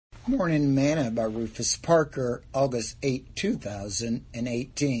Morning Manna by Rufus Parker, August 8,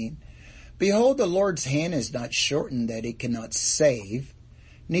 2018. Behold, the Lord's hand is not shortened that he cannot save,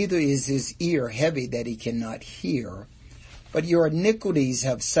 neither is his ear heavy that he cannot hear. But your iniquities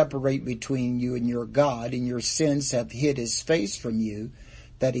have separated between you and your God, and your sins have hid his face from you,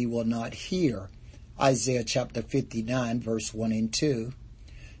 that he will not hear. Isaiah chapter 59, verse 1 and 2.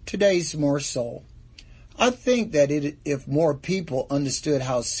 Today's morsel. I think that if more people understood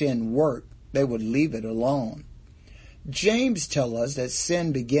how sin worked, they would leave it alone. James tells us that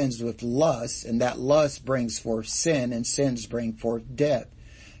sin begins with lust, and that lust brings forth sin, and sins bring forth death.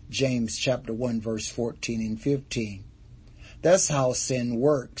 James chapter 1, verse 14 and 15. That's how sin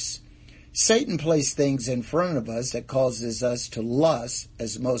works. Satan placed things in front of us that causes us to lust,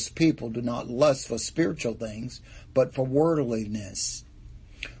 as most people do not lust for spiritual things, but for worldliness.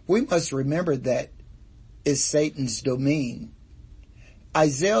 We must remember that is Satan's domain.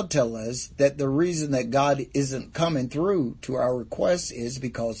 Isaiah tells us that the reason that God isn't coming through to our requests is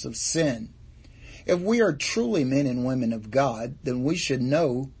because of sin. If we are truly men and women of God, then we should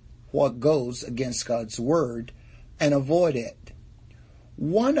know what goes against God's word and avoid it.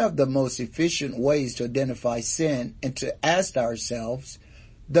 One of the most efficient ways to identify sin and to ask ourselves,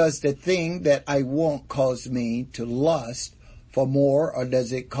 does the thing that I want cause me to lust for more, or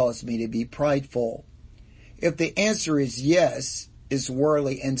does it cause me to be prideful? If the answer is yes, it's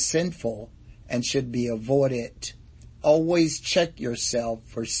worldly and sinful and should be avoided. Always check yourself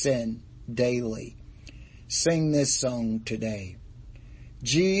for sin daily. Sing this song today.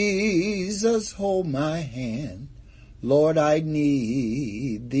 Jesus, hold my hand. Lord, I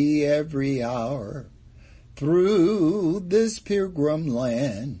need thee every hour. Through this pilgrim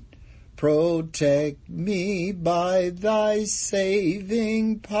land, protect me by thy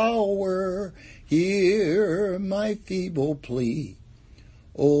saving power. Hear my feeble plea.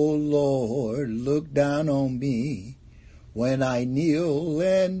 O Lord, look down on me. When I kneel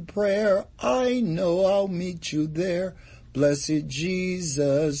in prayer, I know I'll meet you there. Blessed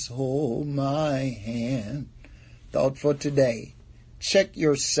Jesus, hold my hand. Thought for today. Check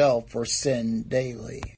yourself for sin daily.